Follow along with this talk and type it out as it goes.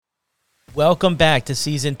Welcome back to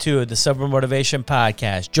Season 2 of the Sober Motivation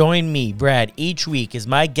Podcast. Join me, Brad, each week as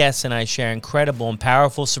my guests and I share incredible and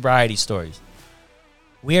powerful sobriety stories.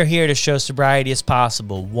 We are here to show sobriety is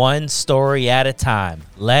possible, one story at a time.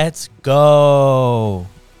 Let's go!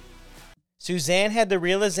 Suzanne had the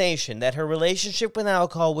realization that her relationship with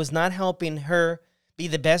alcohol was not helping her be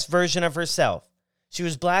the best version of herself. She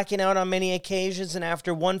was blacking out on many occasions, and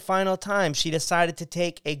after one final time, she decided to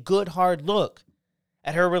take a good hard look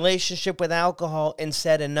at her relationship with alcohol and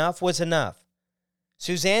said enough was enough.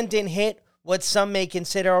 Suzanne didn't hit what some may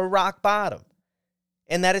consider a rock bottom,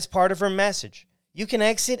 and that is part of her message. You can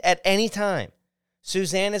exit at any time.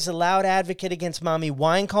 Suzanne is a loud advocate against mommy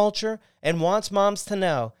wine culture and wants moms to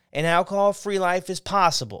know an alcohol-free life is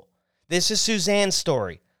possible. This is Suzanne's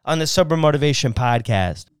story on the Sober Motivation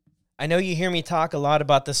Podcast. I know you hear me talk a lot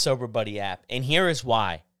about the Sober Buddy app, and here is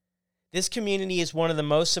why. This community is one of the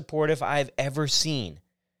most supportive I've ever seen.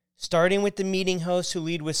 Starting with the meeting hosts who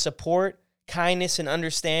lead with support, kindness, and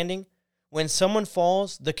understanding. When someone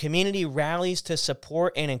falls, the community rallies to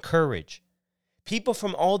support and encourage. People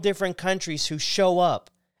from all different countries who show up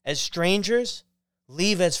as strangers,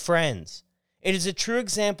 leave as friends. It is a true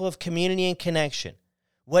example of community and connection.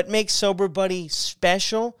 What makes Sober Buddy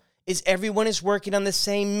special is everyone is working on the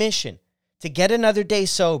same mission, to get another day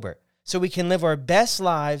sober so we can live our best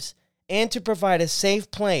lives and to provide a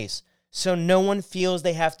safe place so no one feels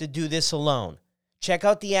they have to do this alone. Check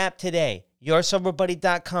out the app today,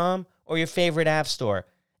 yoursoberbuddy.com or your favorite app store,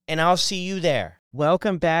 and I'll see you there.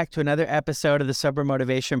 Welcome back to another episode of the Sober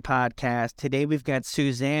Motivation Podcast. Today we've got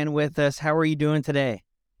Suzanne with us. How are you doing today?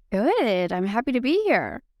 Good. I'm happy to be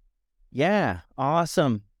here. Yeah,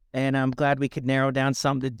 awesome. And I'm glad we could narrow down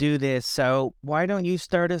something to do this. So why don't you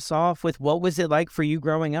start us off with what was it like for you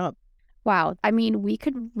growing up? Wow. I mean, we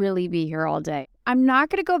could really be here all day. I'm not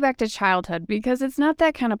going to go back to childhood because it's not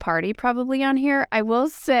that kind of party probably on here. I will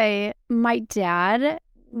say my dad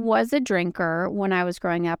was a drinker when I was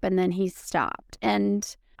growing up, and then he stopped.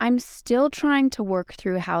 And I'm still trying to work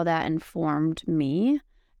through how that informed me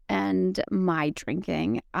and my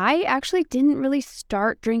drinking. I actually didn't really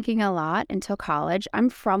start drinking a lot until college.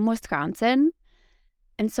 I'm from Wisconsin.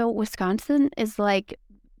 And so Wisconsin is like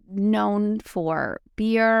known for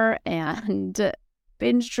beer and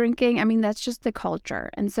binge drinking. I mean, that's just the culture.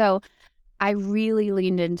 And so I really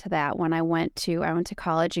leaned into that when I went to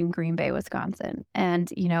college in Green Bay, Wisconsin.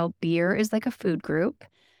 And, you know, beer is like a food group,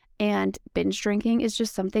 and binge drinking is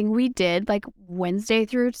just something we did like Wednesday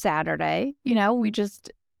through Saturday. You know, we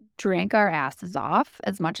just drank our asses off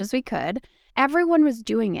as much as we could. Everyone was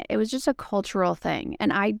doing it. It was just a cultural thing.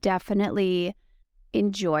 And I definitely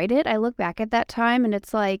enjoyed it. I look back at that time and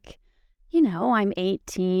it's like, you know, I'm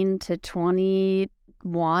 18 to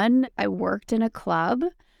 21. I worked in a club.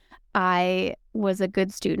 I was a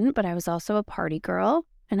good student, but I was also a party girl,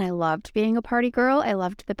 and I loved being a party girl. I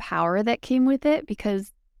loved the power that came with it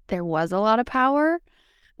because there was a lot of power.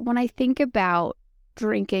 When I think about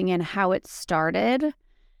drinking and how it started,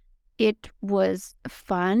 it was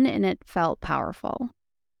fun and it felt powerful,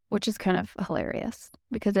 which is kind of hilarious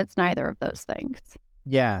because it's neither of those things.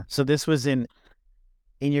 Yeah. So this was in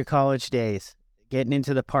your college days, getting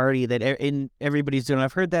into the party that everybody's doing.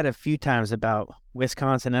 I've heard that a few times about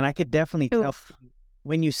Wisconsin, and I could definitely tell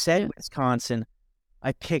when you said Wisconsin,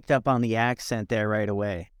 I picked up on the accent there right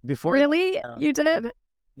away. Really? You did?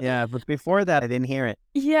 Yeah, but before that, I didn't hear it.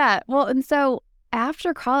 Yeah. Well, and so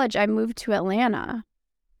after college, I moved to Atlanta.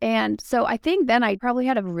 And so I think then I probably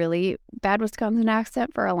had a really bad Wisconsin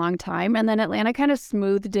accent for a long time. And then Atlanta kind of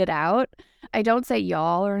smoothed it out. I don't say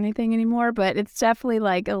y'all or anything anymore, but it's definitely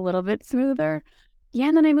like a little bit smoother. Yeah,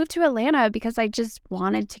 and then I moved to Atlanta because I just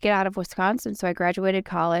wanted to get out of Wisconsin. So I graduated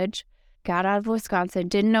college, got out of Wisconsin,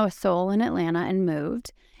 didn't know a soul in Atlanta, and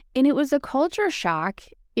moved. And it was a culture shock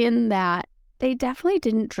in that they definitely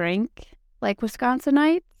didn't drink like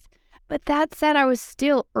Wisconsinites. But that said, I was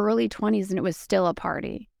still early 20s and it was still a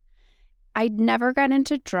party. I'd never got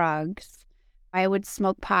into drugs. I would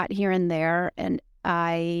smoke pot here and there, and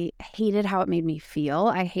I hated how it made me feel.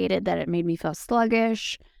 I hated that it made me feel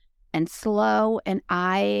sluggish and slow, and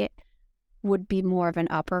I would be more of an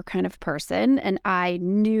upper kind of person, and I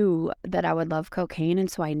knew that I would love cocaine, and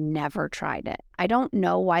so I never tried it. I don't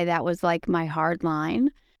know why that was like my hard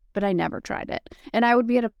line, but I never tried it. And I would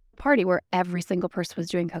be at a party where every single person was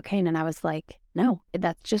doing cocaine, and I was like, no,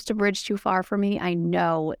 that's just a bridge too far for me. I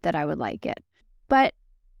know that I would like it. But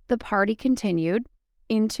the party continued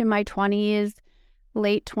into my 20s,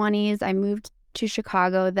 late 20s. I moved to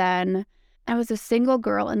Chicago then. I was a single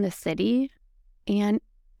girl in the city, and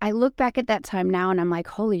I look back at that time now and I'm like,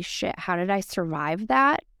 holy shit, how did I survive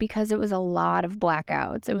that? because it was a lot of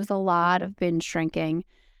blackouts. It was a lot of binge drinking.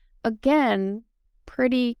 Again,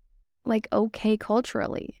 pretty like okay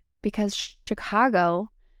culturally, because Chicago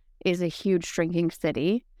is a huge drinking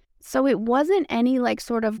city. So it wasn't any like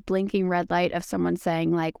sort of blinking red light of someone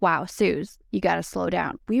saying like, wow, Suze, you got to slow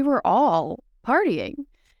down. We were all partying.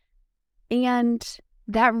 And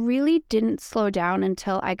that really didn't slow down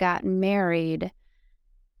until I got married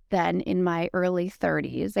then in my early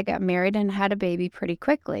 30s. I got married and had a baby pretty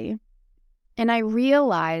quickly. And I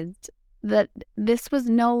realized that this was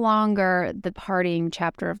no longer the partying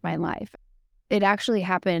chapter of my life. It actually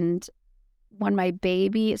happened when my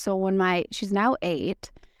baby, she's now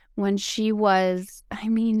 8, when she was,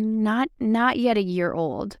 not yet a year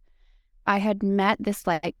old. I had met this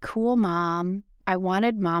like cool mom. I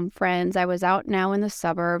wanted mom friends. I was out now in the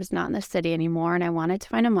suburbs, not in the city anymore, and I wanted to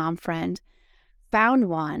find a mom friend. Found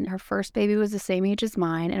one. Her first baby was the same age as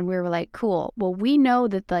mine, and we were like, cool. Well, we know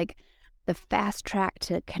that like the fast track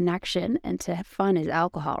to connection and to fun is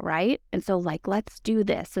alcohol, right? And so like, let's do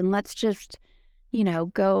this and let's just,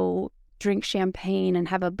 go drink champagne and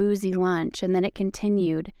have a boozy lunch. And then it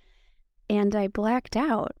continued. And I blacked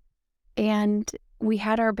out. And we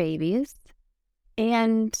had our babies.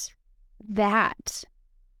 And that,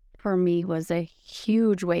 for me, was a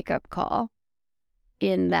huge wake-up call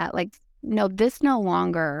in that, like, no, this no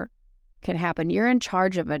longer can happen. You're in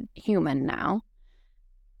charge of a human now.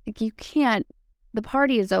 Like, you can't, the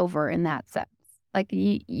party is over in that sense. Like,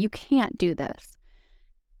 you can't do this.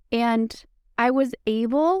 And I was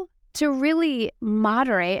able to really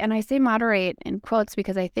moderate, and I say moderate in quotes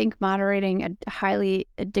because I think moderating a highly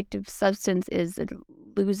addictive substance is a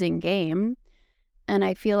losing game. And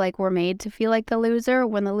I feel like we're made to feel like the loser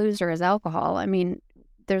when the loser is alcohol. I mean,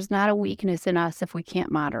 there's not a weakness in us if we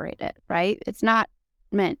can't moderate it, right? It's not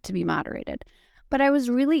meant to be moderated. But I was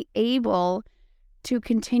really able to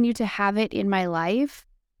continue to have it in my life.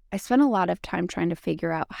 I spent a lot of time trying to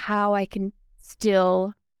figure out how I can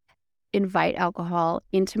still invite alcohol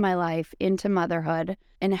into my life, into motherhood,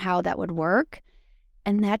 and how that would work.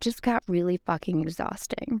 And that just got really fucking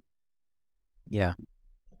exhausting. Yeah.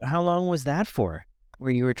 How long was that for,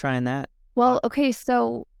 where you were trying that? Well, okay,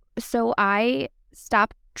 so I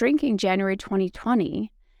stopped drinking January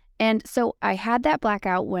 2020. And so I had that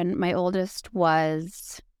blackout when my oldest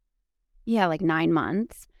was, like 9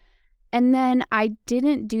 months. And then I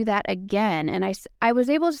didn't do that again. And I was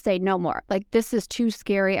able to say no more. Like, this is too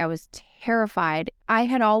scary. I was terrified. I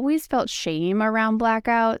had always felt shame around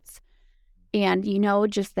blackouts. And,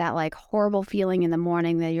 just that like horrible feeling in the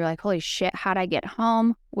morning that you're like, holy shit, how'd I get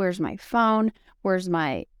home? Where's my phone? Where's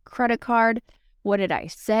my credit card? What did I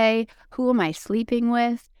say? Who am I sleeping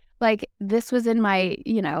with? Like, this was in my,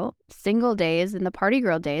 single days, in the party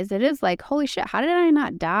girl days. It is like, holy shit, how did I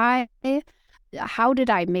not die? How did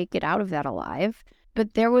I make it out of that alive?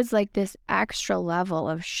 But there was like this extra level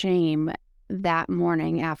of shame that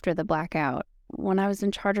morning after the blackout when I was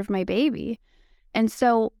in charge of my baby. And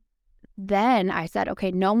so then I said,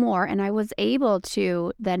 okay, no more. And I was able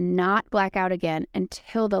to then not black out again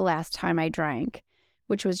until the last time I drank,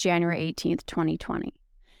 which was January 18th, 2020.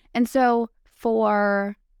 And so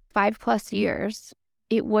for 5+ years,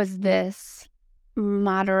 it was this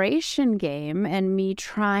moderation game and me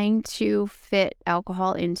trying to fit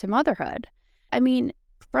alcohol into motherhood. I mean,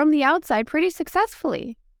 from the outside, pretty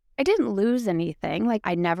successfully. I didn't lose anything. Like,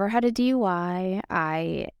 I never had a DUI.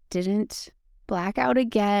 I didn't black out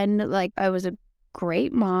again. Like, I was a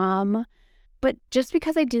great mom. But just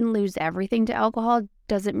because I didn't lose everything to alcohol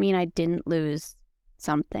doesn't mean I didn't lose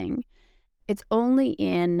something. It's only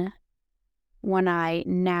when I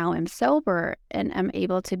now am sober and am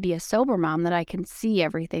able to be a sober mom that I can see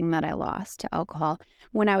everything that I lost to alcohol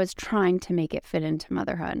when I was trying to make it fit into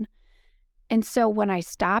motherhood. And so when I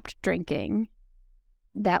stopped drinking,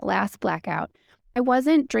 that last blackout, I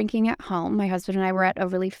wasn't drinking at home. My husband and I were at a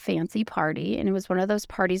really fancy party, and it was one of those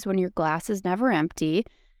parties when your glass is never empty.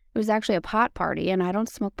 It was actually a pot party, and I don't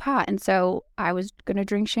smoke pot. And so I was going to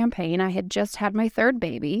drink champagne. I had just had my third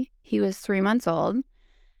baby. He was 3 months old.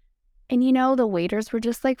 And, the waiters were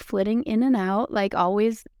just like flitting in and out. Like,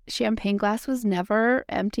 always, champagne glass was never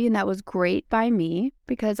empty. And that was great by me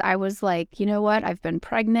because I was like, you know what? I've been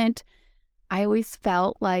pregnant. I always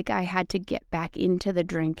felt like I had to get back into the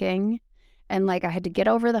drinking and like I had to get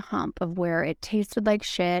over the hump of where it tasted like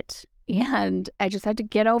shit. And I just had to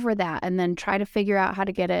get over that and then try to figure out how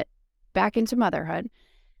to get it back into motherhood.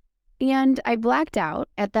 And I blacked out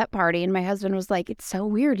at that party, and my husband was like, it's so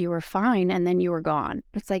weird. You were fine, and then you were gone.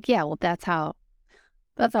 It's like, yeah, well, that's how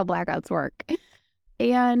blackouts work.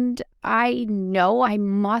 And I know I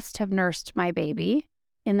must have nursed my baby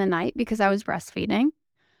in the night because I was breastfeeding.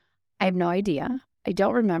 I have no idea. I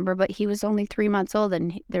don't remember, but he was only 3 months old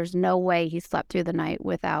and there's no way he slept through the night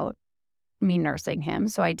without me nursing him.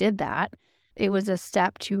 So I did that. It was a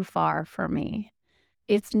step too far for me.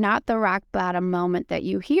 It's not the rock bottom moment that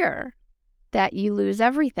you hear, that you lose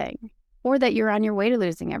everything or that you're on your way to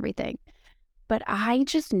losing everything. But I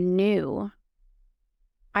just knew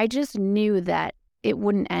that it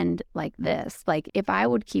wouldn't end like this. Like if I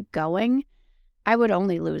would keep going, I would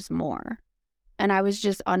only lose more. And I was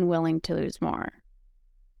just unwilling to lose more.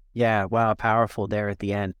 Yeah, wow, powerful there at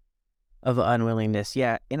the end of unwillingness.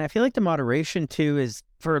 Yeah, and I feel like the moderation too is,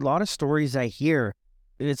 for a lot of stories I hear,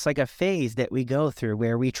 it's like a phase that we go through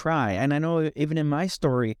where we try. And I know even in my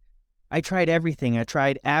story, I tried everything. I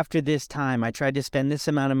tried after this time. I tried to spend this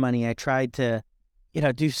amount of money. I tried to,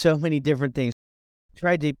 do so many different things.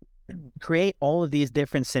 Tried to create all of these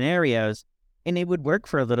different scenarios, and it would work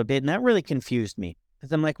for a little bit. And that really confused me.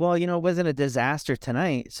 Because I'm like, well, it wasn't a disaster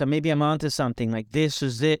tonight, so maybe I'm onto something. Like, this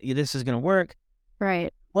is it. This is going to work.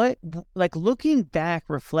 Right. Like, looking back,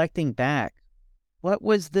 reflecting back, what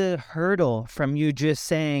was the hurdle from you just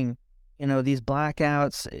saying, these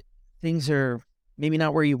blackouts, things are maybe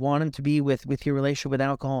not where you want them to be with your relationship with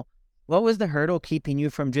alcohol? What was the hurdle keeping you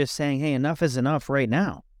from just saying, hey, enough is enough right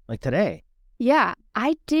now, like today? Yeah,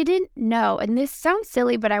 I didn't know. And this sounds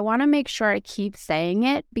silly, but I want to make sure I keep saying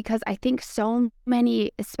it because I think so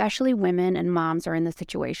many, especially women and moms, are in the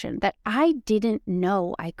situation that I didn't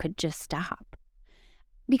know I could just stop.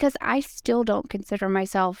 Because I still don't consider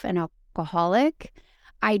myself an alcoholic.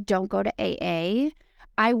 I don't go to AA.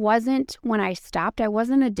 When I stopped, I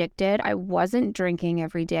wasn't addicted. I wasn't drinking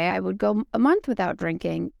every day. I would go a month without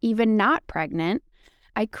drinking, even not pregnant.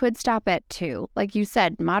 I could stop at 2. Like you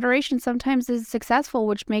said, moderation sometimes is successful,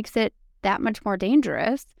 which makes it that much more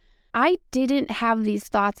dangerous. I didn't have these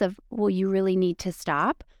thoughts of, well, you really need to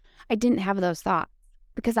stop. I didn't have those thoughts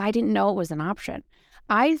because I didn't know it was an option.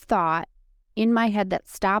 I thought in my head that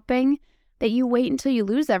stopping, that you wait until you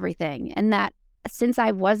lose everything. And that since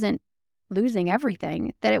I wasn't losing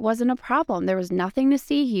everything, that it wasn't a problem. There was nothing to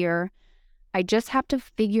see here. I just have to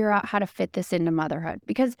figure out how to fit this into motherhood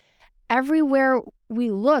because everywhere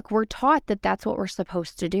we look, we're taught that that's what we're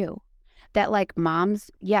supposed to do. That like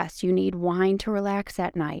moms, yes, you need wine to relax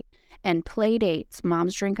at night and play dates.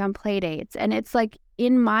 Moms drink on play dates. And it's like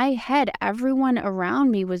in my head, everyone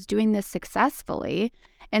around me was doing this successfully.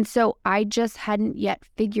 And so I just hadn't yet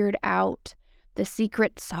figured out the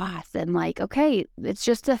secret sauce and like, okay, it's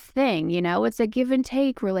just a thing, it's a give and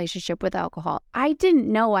take relationship with alcohol. I didn't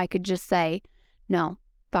know I could just say, no,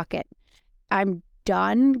 fuck it. I'm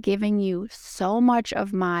done giving you so much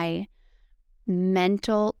of my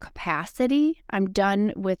mental capacity. I'm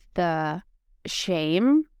done with the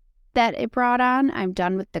shame that it brought on. I'm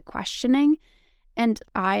done with the questioning. And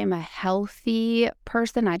I am a healthy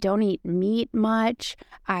person. I don't eat meat much.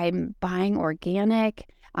 I'm buying organic.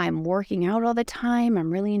 I'm working out all the time.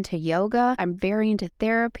 I'm really into yoga. I'm very into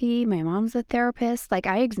therapy. My mom's a therapist. Like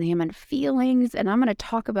I examine feelings and I'm going to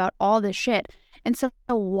talk about all this shit. And so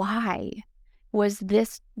why was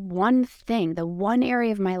this one thing, the one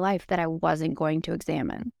area of my life that I wasn't going to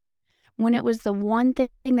examine, when it was the one thing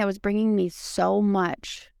that was bringing me so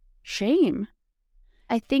much shame?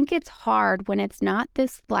 I think it's hard when it's not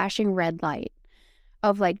this flashing red light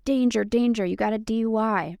of like, danger, danger, you got a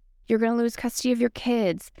DUI, you're going to lose custody of your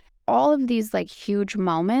kids, all of these like huge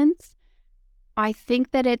moments. I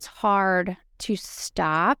think that it's hard to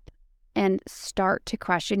stop and start to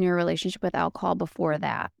question your relationship with alcohol before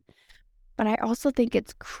that. But I also think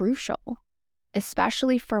it's crucial,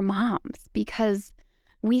 especially for moms, because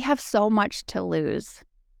we have so much to lose,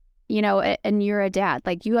 and you're a dad,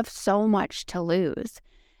 like you have so much to lose.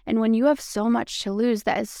 And when you have so much to lose,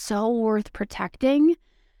 that is so worth protecting.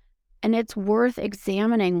 And it's worth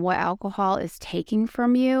examining what alcohol is taking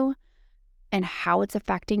from you and how it's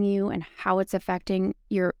affecting you and how it's affecting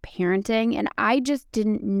your parenting. And I just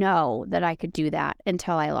didn't know that I could do that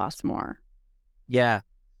until I lost more. Yeah.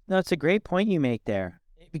 No, it's a great point you make there,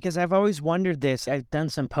 because I've always wondered this. I've done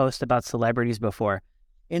some posts about celebrities before,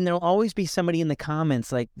 and there'll always be somebody in the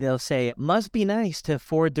comments, like they'll say, it must be nice to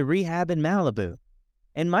afford the rehab in Malibu.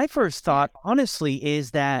 And my first thought, honestly,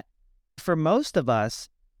 is that for most of us,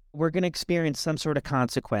 we're going to experience some sort of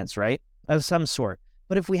consequence, right? Of some sort.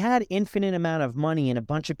 But if we had infinite amount of money and a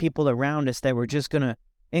bunch of people around us that were just going to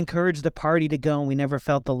encourage the party to go, and we never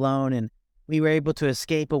felt alone, and we were able to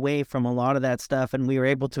escape away from a lot of that stuff, and we were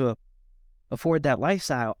able to afford that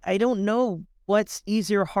lifestyle. I don't know what's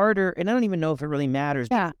easier, harder, and I don't even know if it really matters.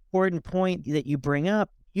 Yeah. The important point that you bring up,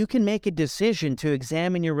 you can make a decision to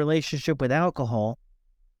examine your relationship with alcohol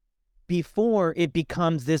before it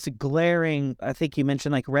becomes this glaring, I think you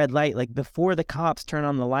mentioned like red light, like before the cops turn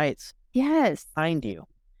on the lights Yes. behind you.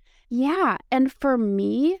 Yeah. And for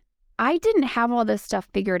me, I didn't have all this stuff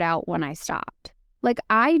figured out when I stopped. Like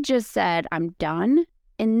I just said, I'm done.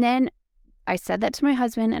 And then I said that to my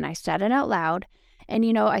husband and I said it out loud. And,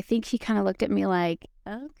 I think he kind of looked at me like,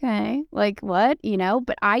 okay, like what,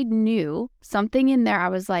 but I knew something in there. I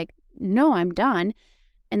was like, no, I'm done.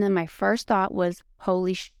 And then my first thought was,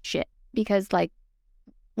 holy shit, because like,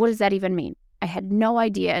 what does that even mean? I had no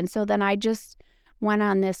idea. And so then I just went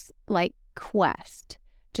on this like quest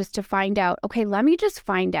just to find out, okay, let me just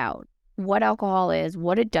find out what alcohol is,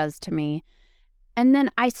 what it does to me. And then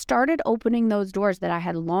I started opening those doors that I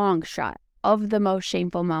had long shut of the most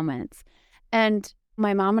shameful moments. And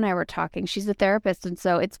my mom and I were talking. She's a therapist. And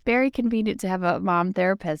so it's very convenient to have a mom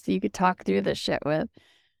therapist that you could talk through this shit with.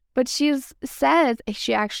 But she says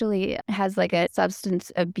she actually has like a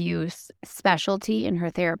substance abuse specialty in her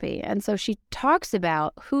therapy. And so she talks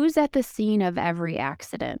about who's at the scene of every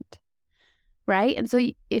accident, right? And so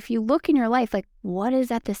if you look in your life, like what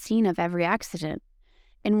is at the scene of every accident?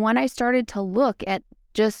 And when I started to look at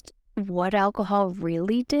just what alcohol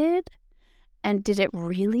really did, and did it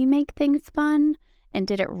really make things fun? And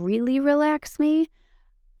did it really relax me?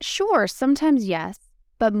 Sure, sometimes yes,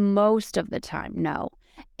 but most of the time, no.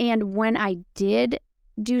 And when I did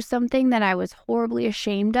do something that I was horribly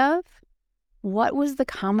ashamed of, what was the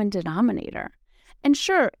common denominator? And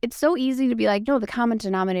sure, it's so easy to be like, no, the common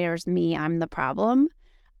denominator is me, I'm the problem.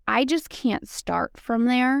 I just can't start from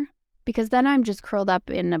there because then I'm just curled up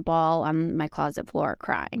in a ball on my closet floor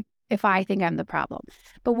crying if I think I'm the problem.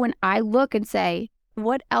 But when I look and say,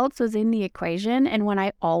 what else was in the equation? And when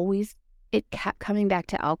it kept coming back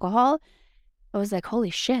to alcohol, I was like, holy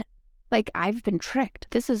shit. Like, I've been tricked.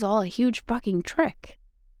 This is all a huge fucking trick.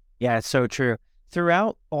 Yeah, it's so true.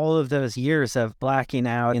 Throughout all of those years of blacking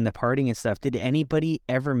out and the partying and stuff, did anybody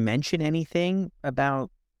ever mention anything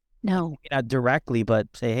about, No. Not directly, but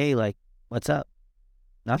say, hey, like, what's up?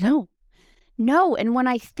 Nothing? No. And when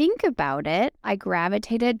I think about it, I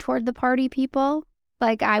gravitated toward the party people.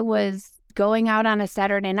 Like I was going out on a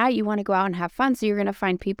Saturday night, you want to go out and have fun. So you're going to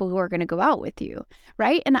find people who are going to go out with you,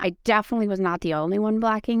 right? And I definitely was not the only one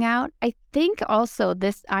blacking out. I think also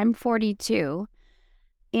I'm 42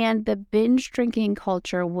 and the binge drinking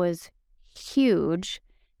culture was huge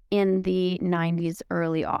in the 90s,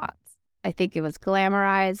 early aughts. I think it was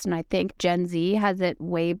glamorized, and I think Gen Z has it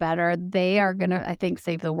way better. They are going to, I think,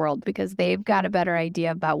 save the world because they've got a better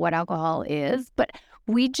idea about what alcohol is. But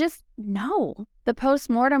we just know. The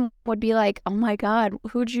postmortem would be like, oh my God,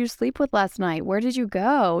 who did you sleep with last night? Where did you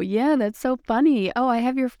go? Yeah, that's so funny. Oh, I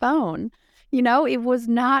have your phone. It was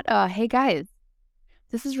not, hey guys,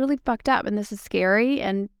 this is really fucked up and this is scary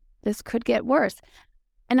and this could get worse.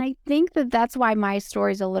 And I think that that's why my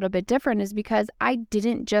story is a little bit different is because I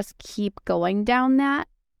didn't just keep going down that.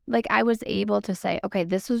 Like I was able to say, okay,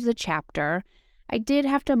 this was a chapter. I did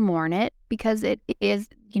have to mourn it because it is,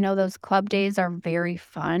 those club days are very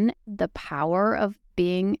fun. The power of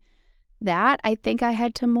being that, I think I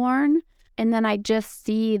had to mourn. And then I just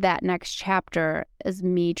see that next chapter as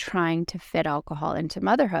me trying to fit alcohol into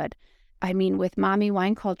motherhood. I mean, with mommy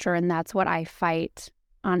wine culture, and that's what I fight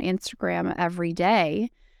on Instagram every day.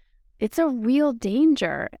 It's a real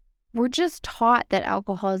danger. We're just taught that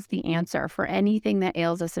alcohol is the answer for anything that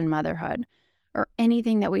ails us in motherhood or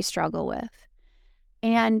anything that we struggle with.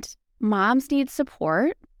 And moms need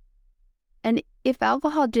support. And if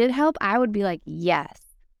alcohol did help, I would be like, yes,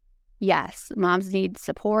 moms need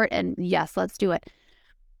support. And yes, let's do it.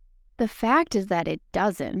 The fact is that it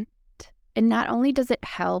doesn't. And not only does it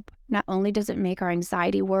help, not only does it make our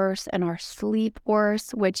anxiety worse and our sleep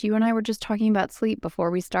worse, which you and I were just talking about sleep before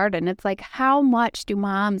we started. And it's like, how much do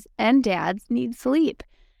moms and dads need sleep?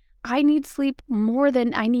 I need sleep more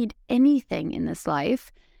than I need anything in this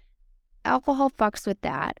life. Alcohol fucks with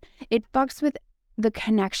that. It fucks with the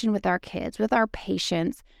connection with our kids, with our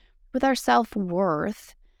patience, with our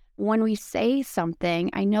self-worth. When we say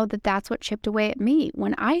something, I know that that's what chipped away at me.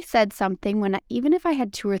 When I said something, even if I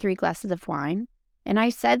had 2 or 3 glasses of wine, and I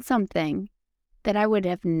said something that I would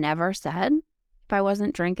have never said if I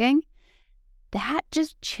wasn't drinking, that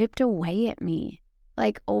just chipped away at me.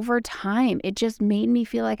 Like over time, it just made me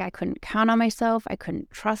feel like I couldn't count on myself. I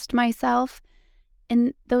couldn't trust myself.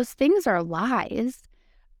 And those things are lies.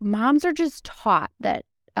 Moms are just taught that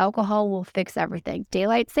alcohol will fix everything.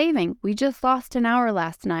 Daylight saving. We just lost an hour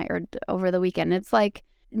last night or over the weekend. It's like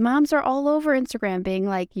moms are all over Instagram being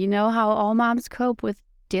like, you know how all moms cope with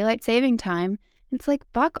daylight saving time? It's like,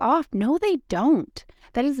 fuck off. No, they don't.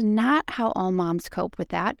 That is not how all moms cope with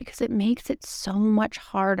that because it makes it so much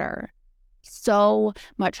harder. so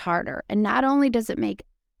much harder. And not only does it make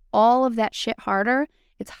all of that shit harder,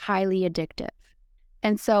 it's highly addictive.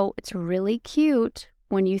 And so it's really cute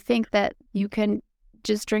when you think that you can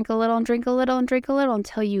just drink a little and drink a little and drink a little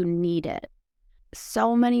until you need it.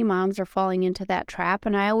 So many moms are falling into that trap.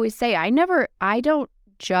 And I always say, I don't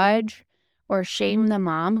judge or shame the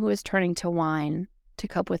mom who is turning to wine to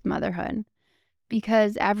cope with motherhood,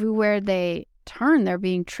 because everywhere they turn, they're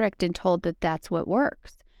being tricked and told that that's what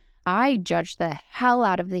works. I judge the hell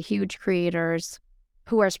out of the huge creators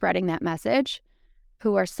who are spreading that message,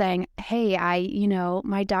 who are saying, hey,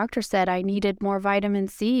 my doctor said I needed more vitamin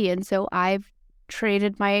C, and so I've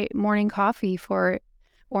traded my morning coffee for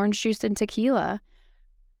orange juice and tequila.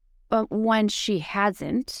 But when she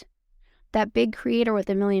hasn't, that big creator with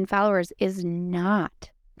 1 million followers is not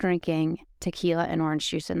drinking tequila and orange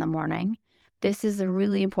juice in the morning. This is a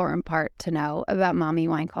really important part to know about mommy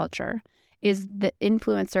wine culture, is the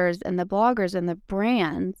influencers and the bloggers and the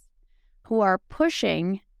brands who are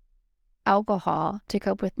pushing alcohol to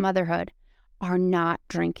cope with motherhood are not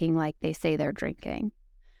drinking like they say they're drinking.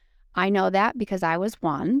 I know that because I was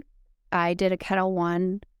one. I did a Kettle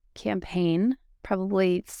One campaign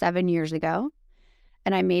probably 7 years ago,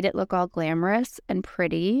 and I made it look all glamorous and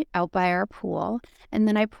pretty out by our pool, and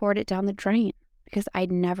then I poured it down the drain because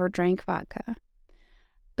I'd never drank vodka.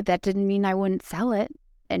 But that didn't mean I wouldn't sell it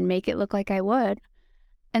and make it look like I would.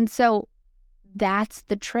 And so that's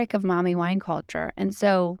the trick of mommy wine culture. And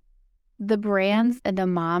so the brands and the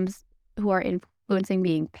moms who are influencing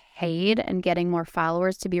being paid and getting more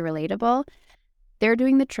followers to be relatable, they're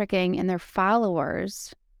doing the tricking, and their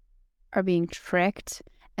followers are being tricked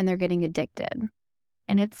and they're getting addicted.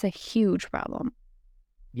 And it's a huge problem.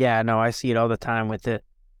 Yeah, no, I see it all the time with the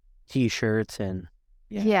T-shirts and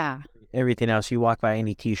everything else. You walk by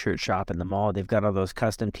any T-shirt shop in the mall, they've got all those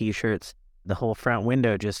custom T-shirts. The whole front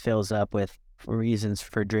window just fills up with reasons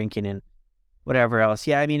for drinking and whatever else.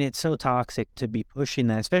 Yeah, I mean, it's so toxic to be pushing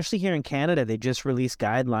that, especially here in Canada. They just released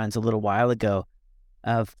guidelines a little while ago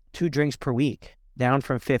of 2 drinks per week, down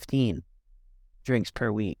from 15 drinks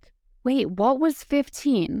per week. Wait, what was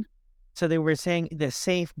 15? So they were saying the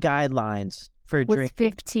safe guidelines for Was drinking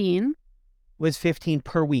 15? was 15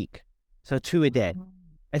 per week. So 2 a day.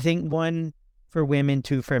 I think 1 for women,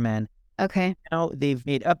 2 for men. Okay. Now they've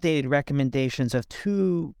made updated recommendations of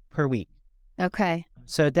 2 per week. Okay.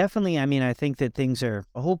 So definitely, I mean, I think that things are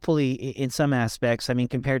hopefully in some aspects, I mean,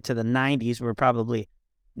 compared to the 90s, we're probably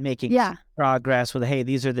making progress with, hey,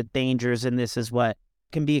 these are the dangers and this is what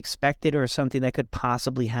can be expected or something that could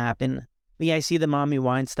possibly happen. But yeah, I see the mommy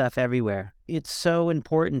wine stuff everywhere. It's so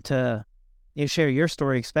important to share your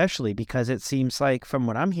story, especially because it seems like, from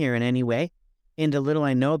what I'm hearing anyway, and the little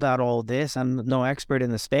I know about all this, I'm no expert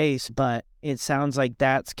in the space, but it sounds like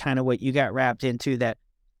that's kind of what you got wrapped into, that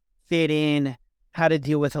fit in, how to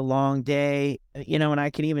deal with a long day, and I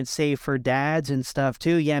can even say for dads and stuff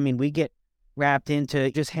too. Yeah, I mean, we get wrapped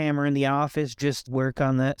into just hammering the office, just work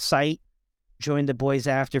on the site, join the boys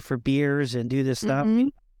after for beers and do this stuff. Mm-hmm.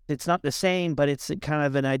 It's not the same, but it's kind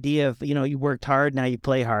of an idea of, you worked hard, now you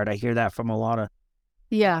play hard. I hear that from a lot of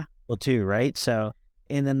people too, right? So,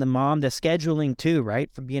 and then the scheduling too, right?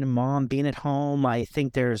 From being a mom, being at home, I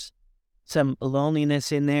think there's some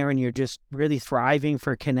loneliness in there, and you're just really thriving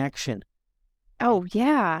for connection. Oh,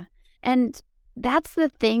 yeah. And that's the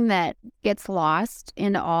thing that gets lost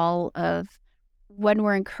in all of when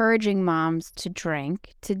we're encouraging moms to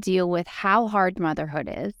drink, to deal with how hard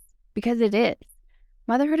motherhood is, because it is.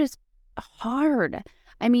 Motherhood is hard.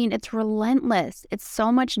 I mean, it's relentless. It's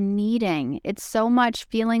so much needing. It's so much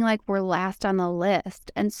feeling like we're last on the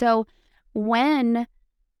list. And so when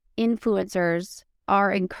influencers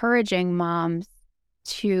are encouraging moms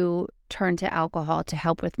to turn to alcohol to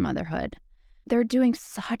help with motherhood, they're doing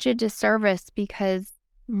such a disservice, because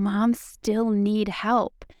moms still need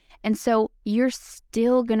help. And so you're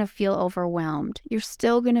still going to feel overwhelmed. You're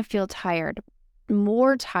still going to feel tired,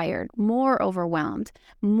 more overwhelmed,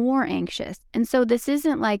 more anxious. And so this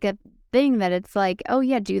isn't like a thing that it's like, oh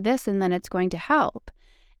yeah, do this and then it's going to help.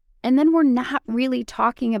 And then we're not really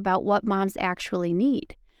talking about what moms actually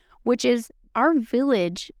need, which is, our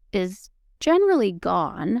village is generally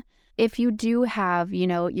gone. If you do have,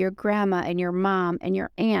 your grandma and your mom and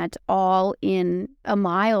your aunt all in a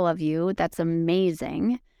mile of you, that's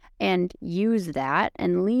amazing. And use that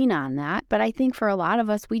and lean on that. But I think for a lot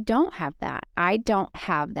of us, we don't have that. I don't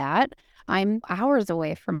have that. I'm hours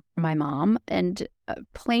away from my mom and a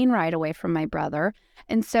plane ride away from my brother.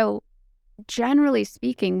 And so generally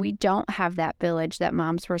speaking, we don't have that village that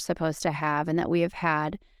moms were supposed to have and that we have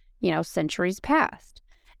had, centuries past.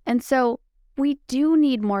 And so we do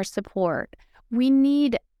need more support. We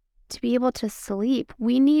need to be able to sleep.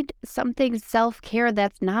 We need something self-care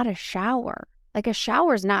that's not a shower. Like a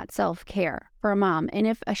shower is not self-care for a mom. And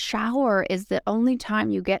if a shower is the only time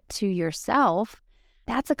you get to yourself,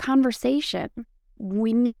 that's a conversation.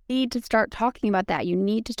 We need to start talking about that. You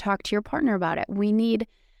need to talk to your partner about it. We need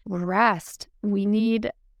rest. We need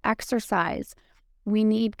exercise. We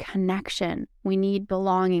need connection. We need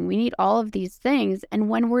belonging. We need all of these things. And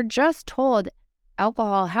when we're just told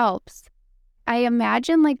alcohol helps, I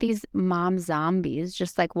imagine like these mom zombies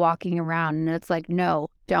just like walking around, and it's like, no,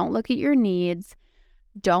 don't look at your needs.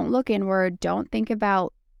 Don't look inward. Don't think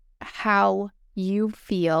about how you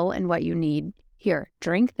feel and what you need. Here,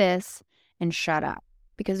 drink this and shut up,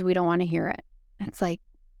 because we don't want to hear it. It's like,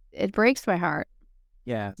 it breaks my heart.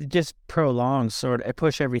 Yeah, it just prolongs sort of,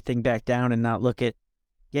 push everything back down and not look at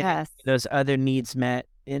getting those other needs met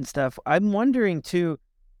and stuff. I'm wondering too,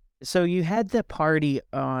 so you had the party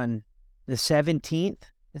on the 17th,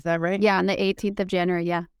 is that right? Yeah, on the 18th of January,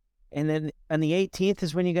 yeah. And then on the 18th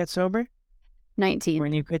is when you got sober? 19th.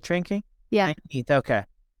 When you quit drinking? Yeah. 19th, okay.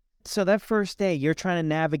 So that first day, you're trying to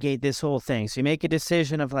navigate this whole thing. So you make a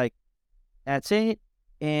decision of like, that's it.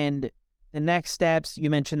 And the next steps, you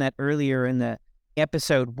mentioned that earlier in the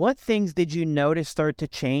episode. What things did you notice start to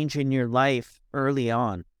change in your life early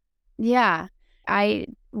on? Yeah, I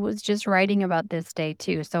was just writing about this day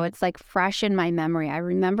too. So it's like fresh in my memory. I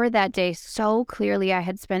remember that day so clearly. I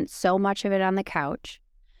had spent so much of it on the couch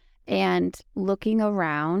and looking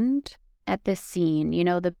around at this scene. You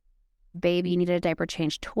know, the baby needed a diaper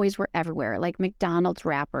change. Toys were everywhere, like McDonald's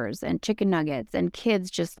wrappers and chicken nuggets, and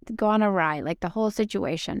kids just gone awry, like the whole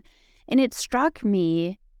situation. And it struck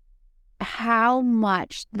me how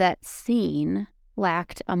much that scene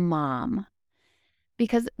lacked a mom,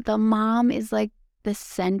 because the mom is like the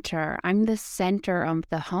center. I'm the center of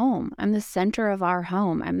the home. I'm the center of our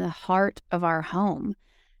home. I'm the heart of our home.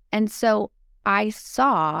 And so I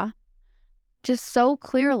saw just so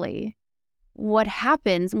clearly what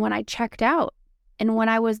happens when I checked out and when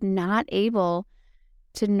I was not able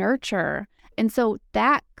to nurture. And so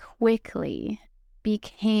that quickly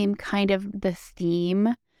became kind of the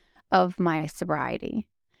theme of my sobriety,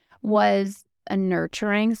 was a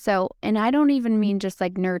nurturing. So, and I don't even mean just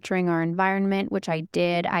like nurturing our environment, which I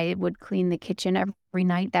did. I would clean the kitchen every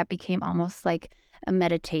night. That became almost like a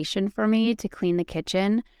meditation for me to clean the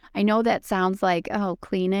kitchen. I know that sounds like, oh,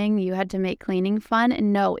 cleaning, you had to make cleaning fun.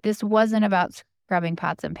 And no, this wasn't about scrubbing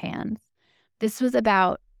pots and pans. This was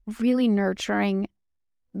about really nurturing,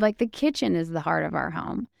 like the kitchen is the heart of our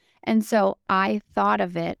home. And so I thought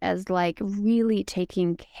of it as like really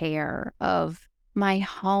taking care of my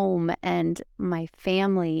home and my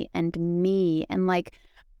family and me, and like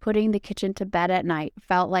putting the kitchen to bed at night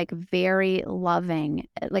felt like very loving,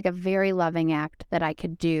 like a very loving act that I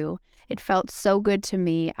could do. It felt so good to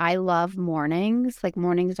me. I love mornings. Like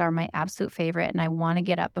mornings are my absolute favorite, and I want to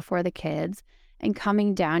get up before the kids, and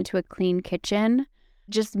coming down to a clean kitchen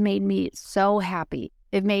just made me so happy.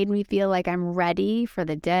 It made me feel like I'm ready for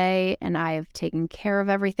the day and I have taken care of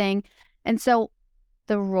everything. And so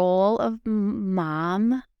the role of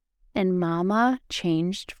mom and mama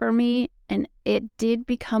changed for me, and it did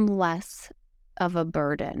become less of a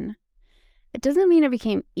burden. It doesn't mean it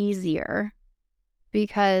became easier,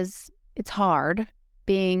 because it's hard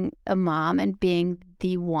being a mom and being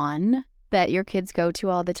the one that your kids go to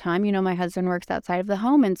all the time. You know, my husband works outside of the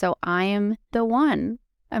home, and so I am the one.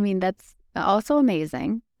 I mean, that's also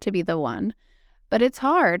amazing to be the one, but it's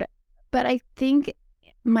hard. But I think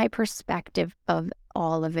my perspective of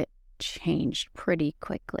all of it changed pretty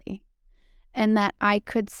quickly, and that I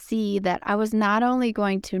could see that I was not only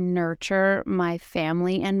going to nurture my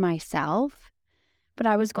family and myself, but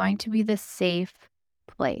I was going to be the safe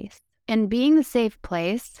place. And being the safe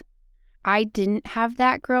place, I didn't have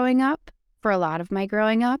that growing up for a lot of my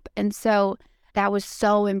growing up. And so that was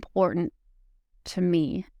so important to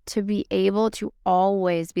me, to be able to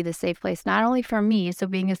always be the safe place, not only for me. So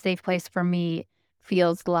being a safe place for me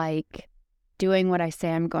feels like doing what I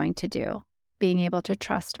say I'm going to do, being able to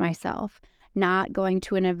trust myself, not going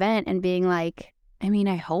to an event and being like, I mean,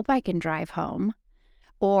 I hope I can drive home,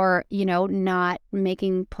 or, you know, not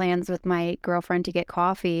making plans with my girlfriend to get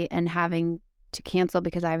coffee and having to cancel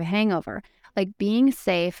because I have a hangover. Like being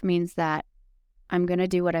safe means that I'm going to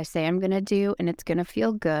do what I say I'm going to do, and it's going to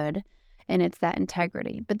feel good. And it's that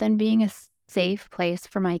integrity. But then being a safe place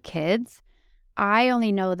for my kids, I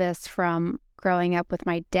only know this from growing up with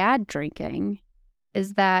my dad drinking,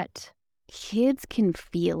 is that kids can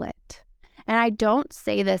feel it. And I don't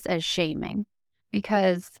say this as shaming,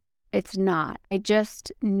 because it's not. I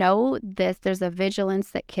just know this. There's a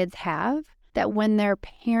vigilance that kids have, that when their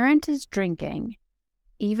parent is drinking,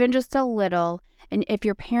 even just a little. And if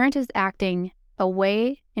your parent is acting a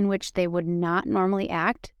way in which they would not normally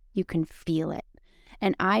act, you can feel it.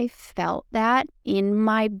 And I felt that in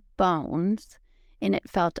my bones, and it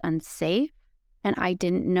felt unsafe, and I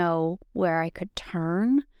didn't know where I could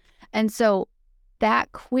turn. And so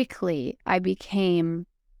that quickly, I became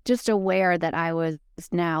just aware that I was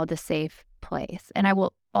now the safe place, and I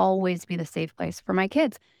will always be the safe place for my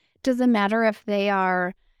kids. It doesn't matter if they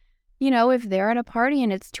are, if they're at a party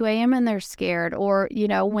and it's 2 a.m. and they're scared, or,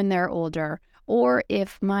 when they're older, or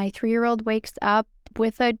if my 3-year-old wakes up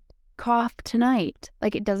with a cough tonight.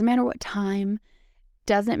 Like, it doesn't matter what time,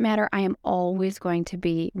 doesn't matter. I am always going to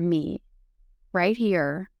be me right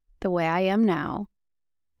here, the way I am now.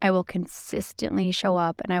 I will consistently show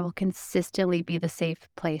up and I will consistently be the safe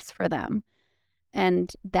place for them.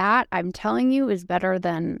 And that, I'm telling you, is better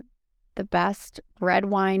than the best red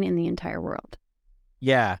wine in the entire world.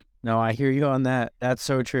 Yeah, no, I hear you on that. That's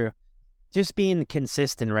so true. Just being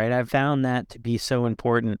consistent, right? I've found that to be so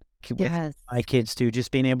important with my kids too.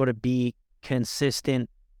 Just being able to be consistent,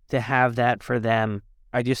 to have that for them,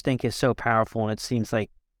 I just think is so powerful. And it seems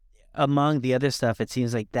like among the other stuff, it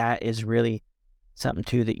seems like that is really something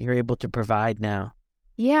too that you're able to provide now.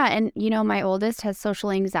 Yeah. And, my oldest has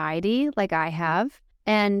social anxiety like I have.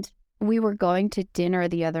 And we were going to dinner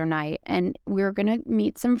the other night and we were going to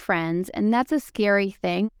meet some friends. And that's a scary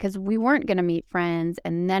thing because we weren't going to meet friends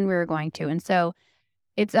and then we were going to. And so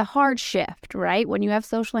it's a hard shift, right? When you have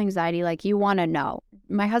social anxiety, like, you want to know.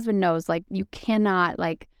 My husband knows, like, you cannot,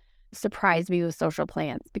 like, surprise me with social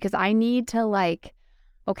plans because I need to, like,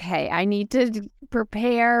 okay, I need to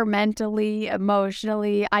prepare mentally,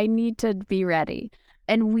 emotionally. I need to be ready.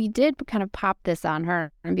 And we did kind of pop this on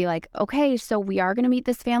her and be like, okay, so we are going to meet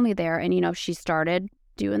this family there. And, she started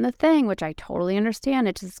doing the thing, which I totally understand.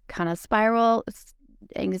 It just kind of spiral,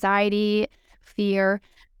 anxiety, fear.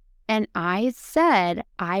 And I said,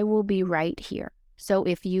 I will be right here. So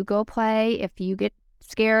if you go play, if you get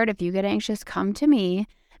scared, if you get anxious, come to me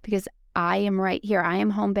because I am right here. I am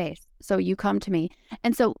home base. So you come to me.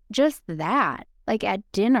 And so just that, like at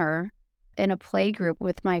dinner in a play group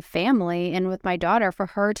with my family and with my daughter, for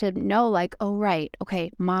her to know, like, oh, right, okay,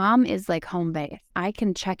 mom is like home base. I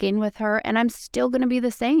can check in with her and I'm still going to be the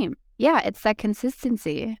same. Yeah, it's that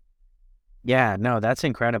consistency. Yeah, no, that's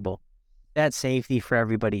incredible. That safety for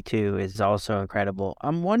everybody too is also incredible.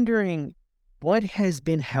 I'm wondering what has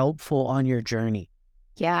been helpful on your journey?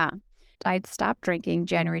 Yeah, I'd stopped drinking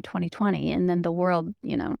January 2020 and then the world,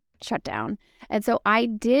 shut down. And so I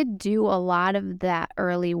did do a lot of that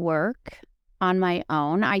early work on my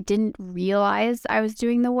own. I didn't realize I was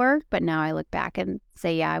doing the work, but now I look back and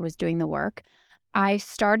say, yeah, I was doing the work. I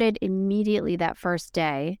started immediately that first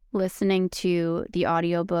day listening to the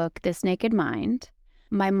audiobook, This Naked Mind.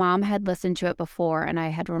 My mom had listened to it before and I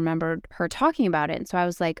had remembered her talking about it. And so I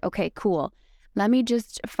was like, okay, cool. Let me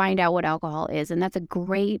just find out what alcohol is. And that's a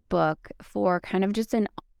great book for kind of just an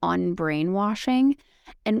unbrainwashing.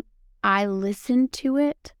 And I listened to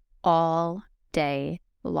it all day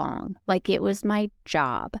long. Like it was my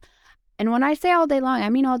job. And when I say all day long, I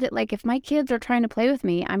mean all day. Like if my kids are trying to play with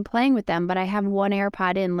me, I'm playing with them, but I have one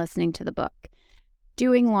AirPod in listening to the book,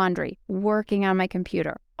 doing laundry, working on my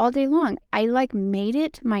computer all day long. I made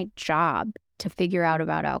it my job to figure out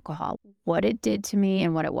about alcohol, what it did to me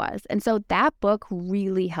and what it was. And so that book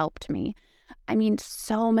really helped me. I mean,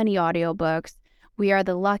 so many audiobooks. We Are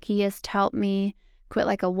the Luckiest helped me. Quit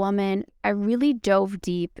Like a Woman. I really dove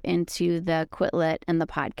deep into the Quit Lit and the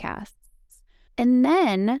podcasts. And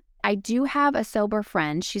then I do have a sober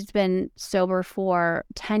friend. She's been sober for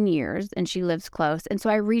 10 years and she lives close. And so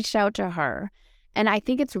I reached out to her. And I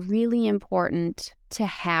think it's really important to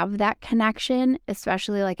have that connection,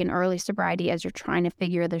 especially like in early sobriety as you're trying to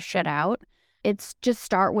figure this shit out. It's just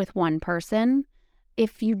start with one person.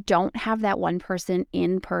 If you don't have that one person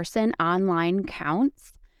in person, online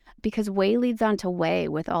counts because way leads on to way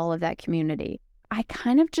with all of that community. I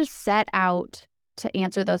kind of just set out to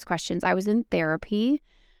answer those questions. I was in therapy,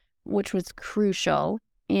 which was crucial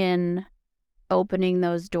in opening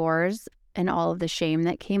those doors and all of the shame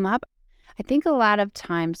that came up. I think a lot of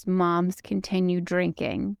times moms continue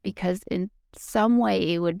drinking because in some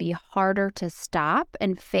way it would be harder to stop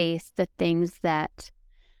and face the things that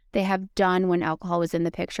they have done when alcohol was in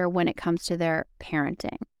the picture when it comes to their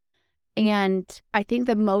parenting. And I think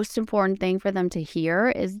the most important thing for them to hear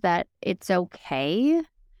is that it's okay.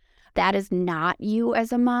 That is not you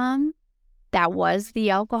as a mom. That was the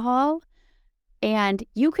alcohol. And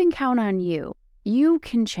you can count on you. You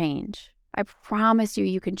can change. I promise you,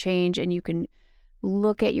 you can change and you can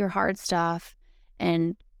look at your hard stuff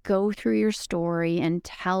and go through your story and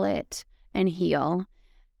tell it and heal.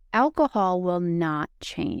 alcohol will not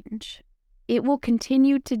change. It will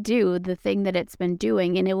continue to do the thing that it's been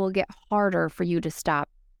doing, and it will get harder for you to stop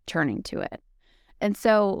turning to it. And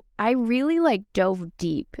so I really dove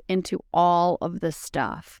deep into all of the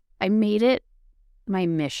stuff. I made it my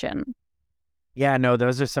mission. Yeah, no,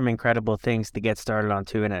 those are some incredible things to get started on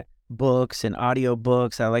too. And books and audio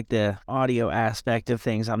books. I like the audio aspect of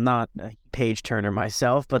things. I'm not a page turner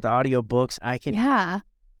myself, but the audio books I can. Yeah.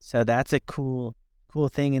 So that's a cool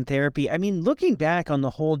thing in therapy. I mean, looking back on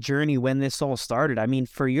the whole journey when this all started, I mean,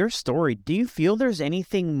 for your story, do you feel there's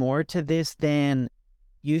anything more to this than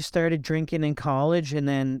you started drinking in college and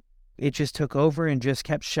then it just took over and just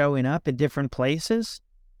kept showing up in different places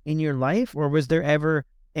in your life? Or was there ever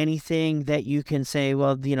anything that you can say,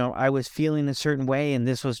 well, I was feeling a certain way and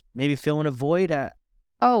this was maybe filling a void?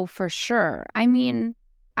 Oh, for sure. I mean,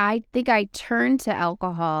 I think I turned to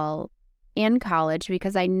alcohol in college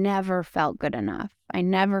because I never felt good enough. I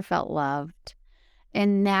never felt loved.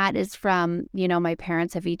 And that is from, my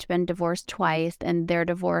parents have each been divorced twice, and their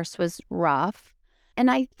divorce was rough. And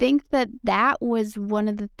I think that was one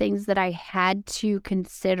of the things that I had to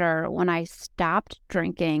consider when I stopped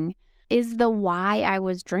drinking is the why I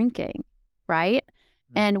was drinking, right?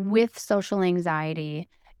 And with social anxiety,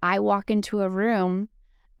 I walk into a room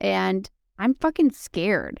and I'm fucking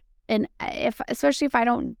scared. And especially if I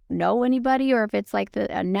don't know anybody or if it's like a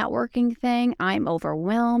networking thing, I'm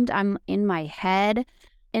overwhelmed. I'm in my head.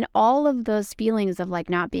 And all of those feelings of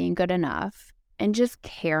not being good enough and just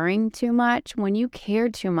caring too much. When you care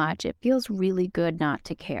too much, it feels really good not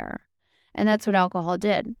to care. And that's what alcohol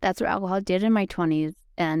did. That's what alcohol did in my 20s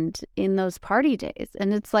and in those party days.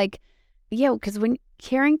 And it's because when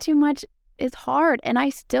caring too much is hard. And I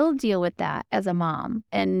still deal with that as a mom.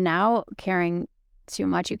 And now caring too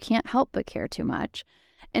much, you can't help but care too much.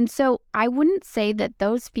 And so I wouldn't say that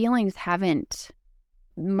those feelings haven't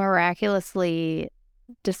miraculously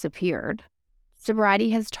disappeared.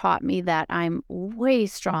 Sobriety has taught me that I'm way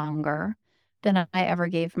stronger than I ever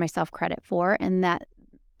gave myself credit for, and that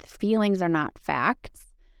feelings are not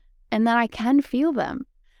facts, and that I can feel them.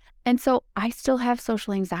 And so I still have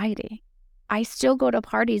social anxiety. I still go to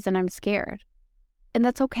parties and I'm scared. And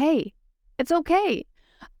that's okay. It's okay.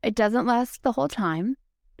 It doesn't last the whole time,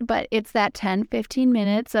 but it's that 10, 15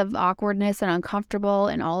 minutes of awkwardness and uncomfortable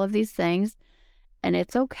and all of these things. And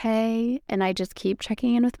it's okay. And I just keep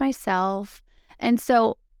checking in with myself. And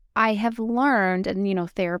so I have learned,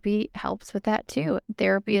 and therapy helps with that too.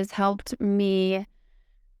 Therapy has helped me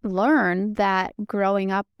learn that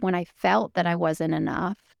growing up when I felt that I wasn't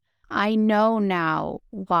enough, I know now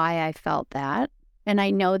why I felt that. And I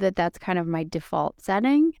know that that's kind of my default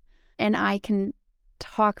setting. And I can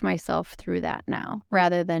talk myself through that now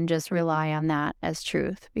rather than just rely on that as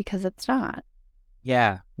truth, because it's not.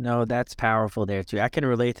 Yeah, no, that's powerful there too. I can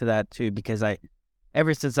relate to that too, because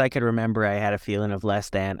ever since I could remember, I had a feeling of less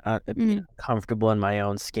than comfortable in my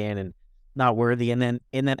own skin and not worthy. And then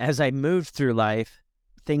as I moved through life,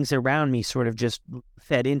 things around me sort of just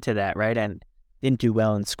fed into that, right? And didn't do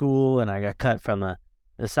well in school, and I got cut from the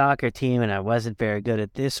soccer team, and I wasn't very good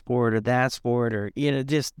at this sport or that sport, or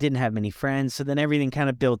just didn't have many friends. So then everything kind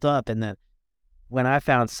of built up, and then when I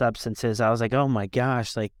found substances, I was like, oh my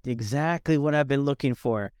gosh, exactly what I've been looking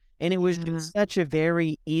for. And it was just such a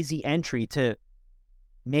very easy entry to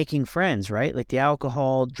making friends, right? Like the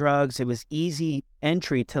alcohol, drugs, it was easy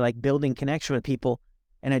entry to building connection with people.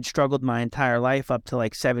 And I'd struggled my entire life up to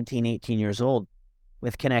 17, 18 years old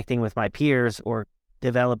with connecting with my peers or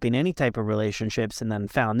developing any type of relationships, and then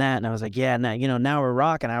found that. And I was like, yeah, now we're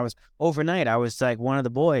rocking. I was one of the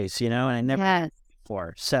boys, and I never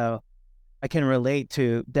before. So I can relate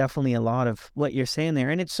to definitely a lot of what you're saying there.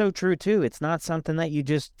 And it's so true too. It's not something that you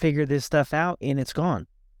just figure this stuff out and it's gone.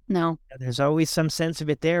 No. There's always some sense of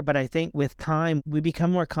it there. But I think with time, we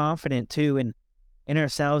become more confident too in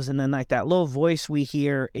ourselves. And then that little voice we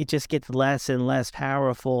hear, it just gets less and less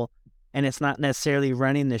powerful. And it's not necessarily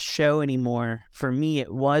running the show anymore. For me,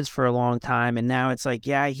 it was for a long time. And now it's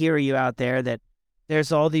yeah, I hear you out there that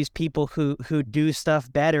there's all these people who do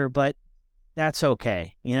stuff better, but that's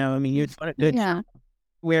okay. I mean, you're doing a good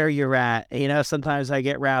where you're at. Sometimes I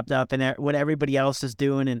get wrapped up in what everybody else is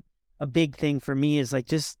doing. And a big thing for me is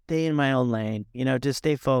just stay in my own lane, just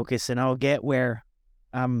stay focused, and I'll get where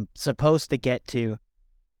I'm supposed to get to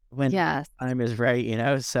when time is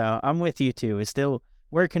right, So I'm with you too. It's still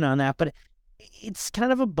working on that, but it's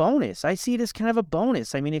kind of a bonus. I see it as kind of a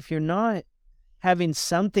bonus. I mean, if you're not having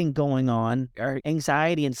something going on or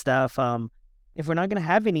anxiety and stuff, if we're not going to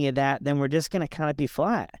have any of that, then we're just going to kind of be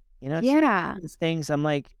flat. These things, I'm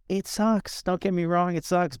like, it sucks. Don't get me wrong, it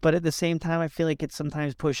sucks. But at the same time, I feel like it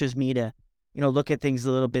sometimes pushes me to look at things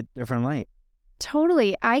a little bit different light.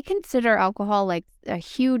 Totally. I consider alcohol like a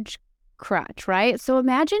huge crutch, right? So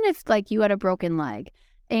imagine if like you had a broken leg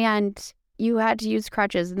and you had to use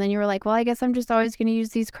crutches, and then you were like, well, I guess I'm just always going to use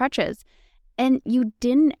these crutches. And you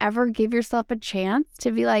didn't ever give yourself a chance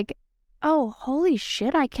to be like, oh, holy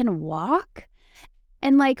shit, I can walk.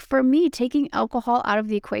 And like for me, taking alcohol out of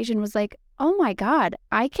the equation was like, oh my God,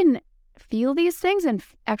 I can feel these things and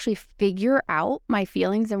actually figure out my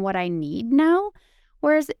feelings and what I need now.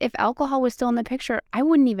 Whereas if alcohol was still in the picture, I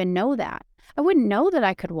wouldn't even know that. I wouldn't know that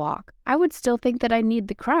I could walk. I would still think that I need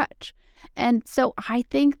the crutch. And so I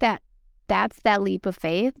think that that's that leap of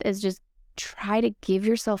faith, is just try to give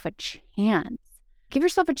yourself a chance. Give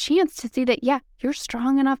yourself a chance to see that, yeah, you're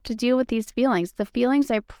strong enough to deal with these feelings. The feelings,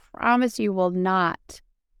 I promise you, will not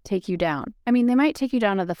take you down. I mean, they might take you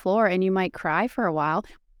down to the floor and you might cry for a while,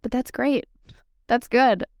 but that's great. That's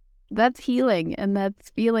good. That's healing, and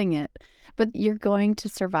that's feeling it. But you're going to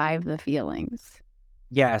survive the feelings.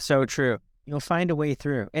 Yeah, so true. You'll find a way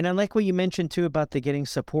through. And I like what you mentioned too about the getting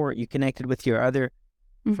support. You connected with your other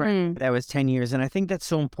friend that was 10 years. And I think that's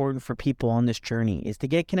so important for people on this journey, is to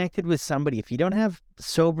get connected with somebody. If you don't have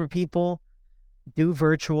sober people, do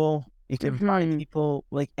virtual. You can find people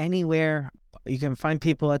like anywhere. You can find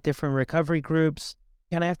people at different recovery groups.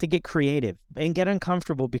 You kind of have to get creative and get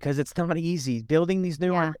uncomfortable, because it's not easy. Building these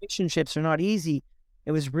new relationships are not easy.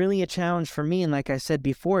 It was really a challenge for me. And like I said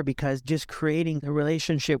before, because just creating a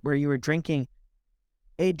relationship where you were drinking,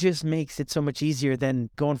 it just makes it so much easier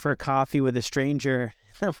than going for a coffee with a stranger.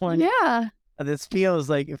 This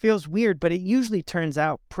feels weird, but it usually turns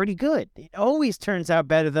out pretty good. It always turns out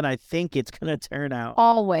better than I think it's going to turn out.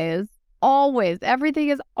 Always. Everything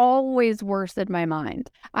is always worse in my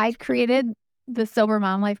mind. I created the Sober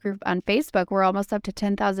Mom Life group on Facebook. We're almost up to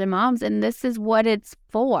 10,000 moms. And this is what it's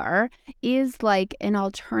for, is like an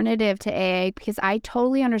alternative to AA, because I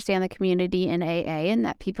totally understand the community in AA and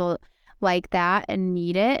that people like that and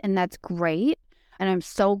need it. And that's great. And I'm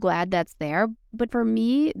so glad that's there. But for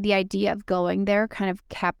me, the idea of going there kind of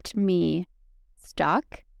kept me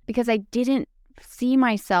stuck, because I didn't see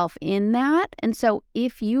myself in that. And so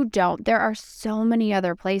if you don't, there are so many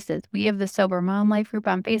other places. We have the Sober Mom Life group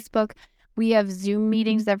on Facebook. We have Zoom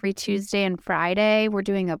meetings every Tuesday and Friday. We're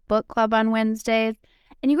doing a book club on Wednesdays.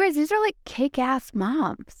 And you guys, these are like kick-ass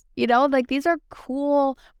moms. Like these are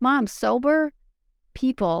cool moms. Sober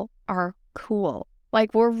people are cool.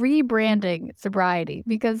 Like, we're rebranding sobriety,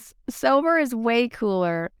 because sober is way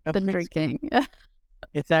cooler than drinking.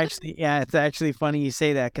 It's actually funny you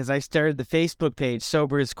say that, because I started the Facebook page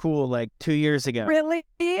Sober is Cool like 2 years ago. Really?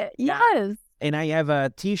 Yes. And I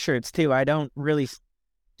have t-shirts too. I don't really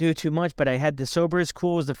do too much, but I had the Sober is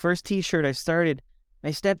Cool was the first t-shirt I started.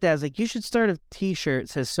 My stepdad was like, you should start a t-shirt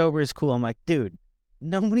that says Sober is Cool. I'm like, dude,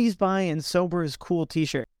 nobody's buying Sober is Cool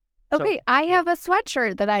t-shirt. Okay, I have a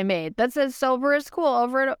sweatshirt that I made that says Sober is Cool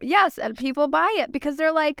over it. Yes, and people buy it because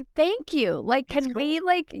they're like, thank you. Like, can we,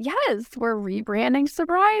 yes, we're rebranding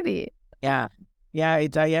sobriety. Yeah. I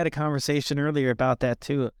had a conversation earlier about that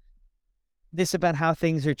too. This about how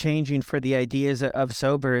things are changing for the ideas of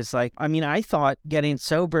sober is like, I mean, I thought getting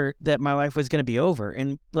sober that my life was going to be over.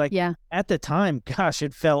 And at the time, gosh,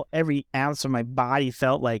 it felt, every ounce of my body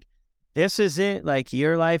felt like, this is it. Like,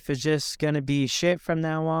 your life is just going to be shit from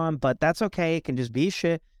now on, but that's okay. It can just be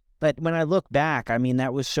shit. But when I look back, I mean,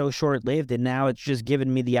 that was so short-lived, and now it's just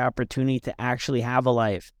given me the opportunity to actually have a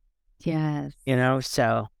life. Yes.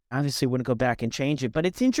 So obviously wouldn't go back and change it. But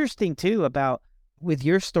it's interesting too about with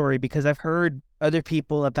your story, because I've heard other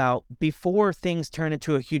people about before things turn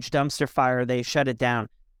into a huge dumpster fire, they shut it down.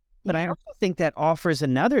 But I also think that offers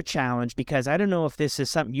another challenge, because I don't know if this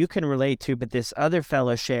is something you can relate to, but this other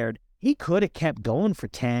fellow shared. He could have kept going for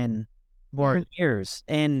 10 more years,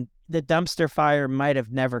 and the dumpster fire might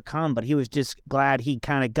have never come, but he was just glad he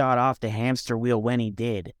kind of got off the hamster wheel when he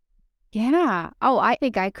did. Yeah. Oh, I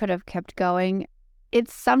think I could have kept going.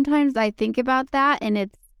 It's sometimes I think about that, and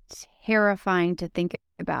it's terrifying to think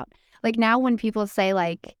about. Like, now when people say,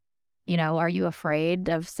 like, are you afraid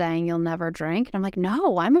of saying you'll never drink? And I'm like,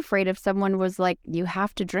 no, I'm afraid if someone was like, you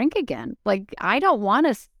have to drink again. Like, I don't want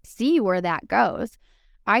to see where that goes.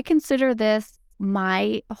 I consider this,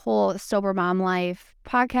 my whole Sober Mom Life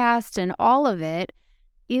podcast and all of it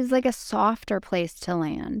is like a softer place to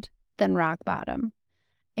land than rock bottom.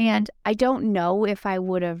 And I don't know if I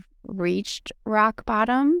would have reached rock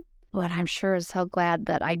bottom, but I'm sure as hell glad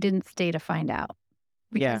that I didn't stay to find out.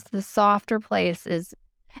 Because the softer place is,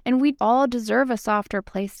 and we all deserve a softer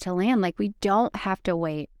place to land. Like, we don't have to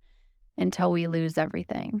wait until we lose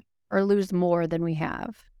everything or lose more than we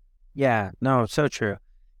have. Yeah, no, so true.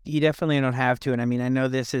 You definitely don't have to. And I mean, I know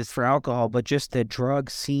this is for alcohol, but just the drug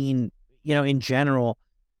scene, in general,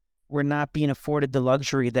 we're not being afforded the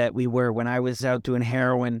luxury that we were when I was out doing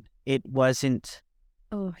heroin. It wasn't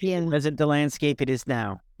the landscape it is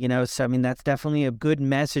now, So, I mean, that's definitely a good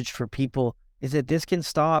message for people, is that this can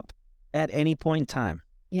stop at any point in time.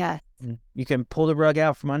 Yeah. You can pull the rug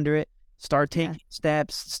out from under it, start taking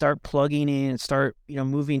steps, start plugging in, start,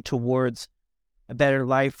 moving towards a better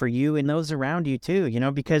life for you and those around you too,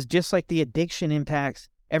 because just like the addiction impacts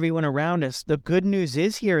everyone around us, the good news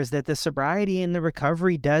is that the sobriety and the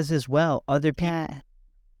recovery does as well. Other people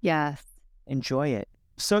enjoy it.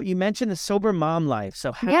 So you mentioned the sober mom life.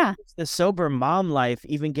 So how does the sober mom life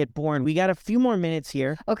even get born? We got a few more minutes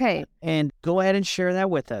here. Okay. And go ahead and share that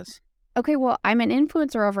with us. Okay, well, I'm an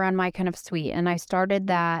influencer over on My Kind of Sweet, and I started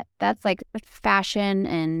that. That's like fashion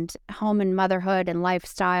and home and motherhood and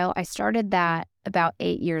lifestyle. I started that about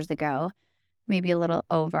 8 years ago, maybe a little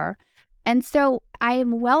over. And so I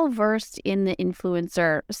am well versed in the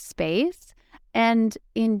influencer space. And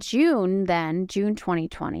in June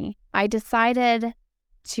 2020, I decided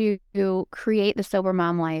to create the Sober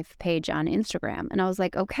Mom Life page on Instagram. And I was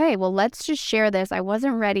like, okay, well, let's just share this. I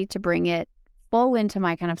wasn't ready to bring it full into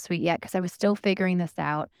My Kind of Sweet yet because I was still figuring this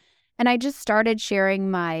out. And I just started sharing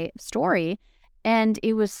my story, and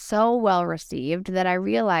it was so well received that I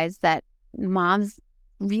realized that moms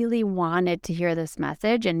really wanted to hear this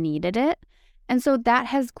message and needed it. And so that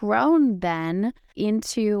has grown then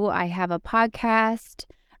into, I have a podcast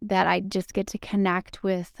that I just get to connect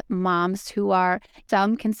with moms who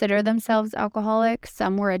some consider themselves alcoholics,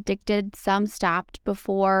 some were addicted, some stopped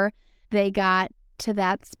before they got to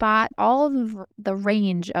that spot, all of the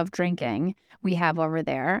range of drinking we have over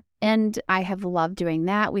there. And I have loved doing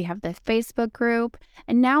that. We have the Facebook group,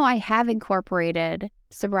 and now I have incorporated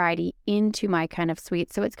sobriety into My Kind of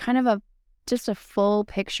Sweet. So it's kind of just a full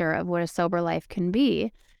picture of what a sober life can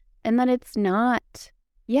be. And that it's not,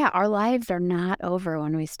 our lives are not over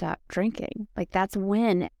when we stop drinking. Like that's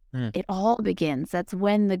when it all begins. That's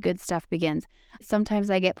when the good stuff begins.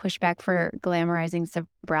 Sometimes I get pushback for glamorizing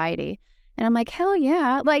sobriety. And I'm like, hell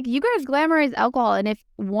yeah. Like, you guys glamorize alcohol. And if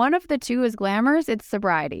one of the two is glamorous, it's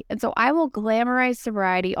sobriety. And so I will glamorize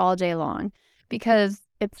sobriety all day long because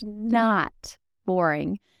it's not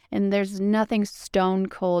boring. And there's nothing stone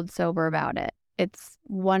cold sober about it. It's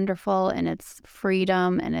wonderful, and it's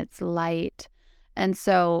freedom, and it's light. And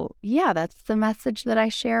so, that's the message that I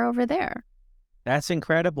share over there. That's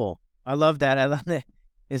incredible. I love that. I love that.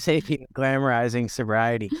 It's glamorizing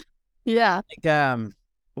sobriety. Yeah.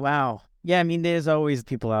 Wow. Yeah, I mean, there's always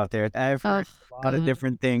people out there. I've heard a lot of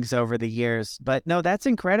different things over the years. But no, that's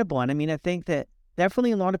incredible. And I mean, I think that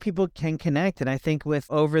definitely a lot of people can connect. And I think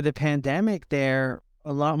over the pandemic there,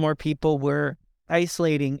 a lot more people were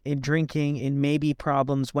isolating and drinking, and maybe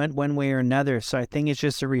problems went one way or another. So I think it's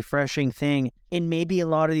just a refreshing thing. And maybe a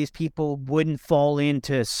lot of these people wouldn't fall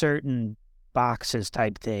into certain boxes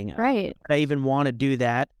type thing. Right. I even want to do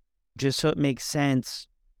that just so it makes sense.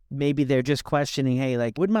 Maybe they're just questioning, hey,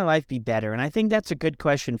 like, would my life be better? And I think that's a good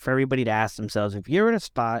question for everybody to ask themselves. If you're in a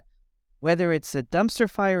spot, whether it's a dumpster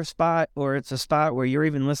fire spot or it's a spot where you're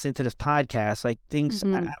even listening to this podcast, like things,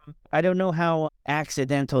 I don't know how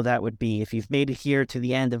accidental that would be if you've made it here to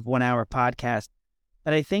the end of 1 hour podcast.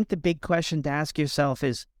 But I think the big question to ask yourself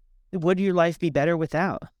is, would your life be better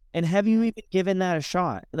without? And have you even given that a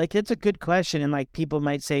shot? Like, it's a good question. And like, people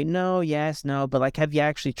might say, no, yes, no, but like, have you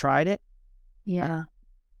actually tried it? Yeah.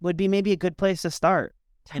 Would be maybe a good place to start.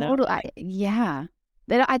 Totally.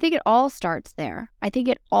 I think it all starts there. I think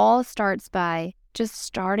it all starts by just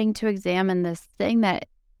starting to examine this thing that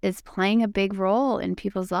is playing a big role in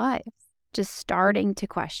people's lives. Just starting to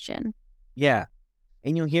question. Yeah.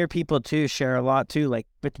 And you'll hear people too share a lot too. Like,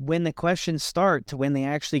 but when the questions start to when they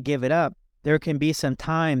actually give it up, there can be some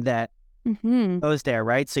time that goes there,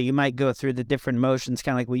 right? So you might go through the different motions,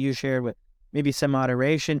 kind of like what you shared with maybe some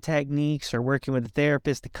moderation techniques or working with a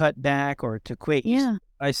therapist to cut back or to quit. Yeah.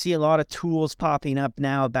 I see a lot of tools popping up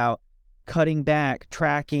now about cutting back,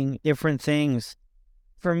 tracking different things.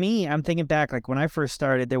 For me, I'm thinking back, like when I first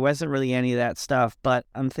started, there wasn't really any of that stuff, but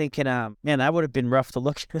I'm thinking, man, that would have been rough to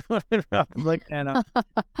look at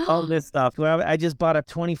all this stuff. Well, I just bought a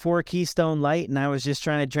 24 Keystone Light and I was just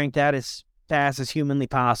trying to drink that as fast as humanly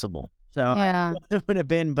possible. So it would have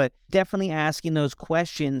been, but definitely asking those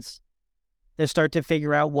questions to start to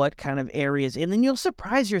figure out what kind of areas, and then you'll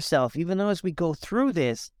surprise yourself, even though as we go through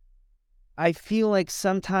this, I feel like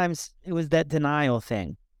sometimes it was that denial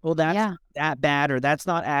thing. Well, that's not that bad, or that's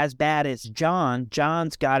not as bad as John.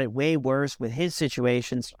 John's got it way worse with his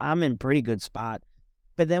situations. I'm in pretty good spot.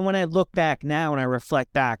 But then when I look back now and I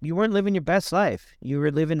reflect back, you weren't living your best life. You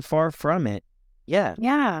were living far from it. Yeah.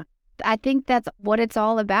 Yeah. I think that's what it's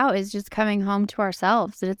all about, is just coming home to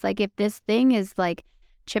ourselves. And it's like, if this thing is like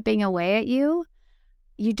chipping away at you,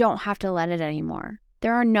 you don't have to let it anymore.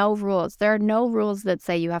 There are no rules. There are no rules that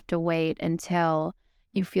say you have to wait until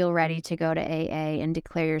you feel ready to go to AA and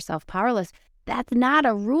declare yourself powerless. That's not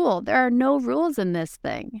a rule. There are no rules in this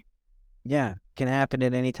thing. Yeah. Can happen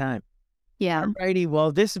at any time. Yeah. Alrighty.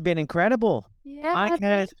 Well, this has been incredible. Yeah.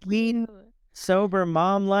 Podcast, sweet, sober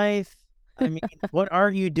mom life. I mean, what are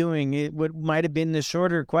you doing? It might have been the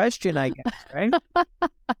shorter question, I guess, right?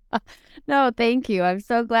 No, thank you. I'm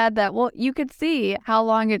so glad that, well, you could see how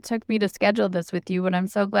long it took me to schedule this with you, but I'm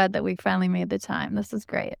so glad that we finally made the time. This is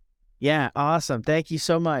great. Yeah, awesome. Thank you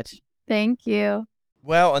so much. Thank you.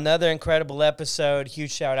 Well, another incredible episode.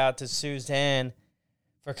 Huge shout out to Suzanne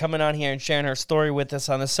for coming on here and sharing her story with us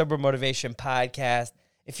on the Sober Motivation Podcast.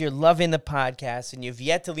 If you're loving the podcast and you've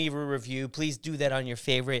yet to leave a review, please do that on your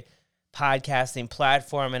favorite podcasting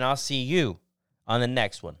platform, and I'll see you on the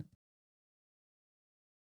next one.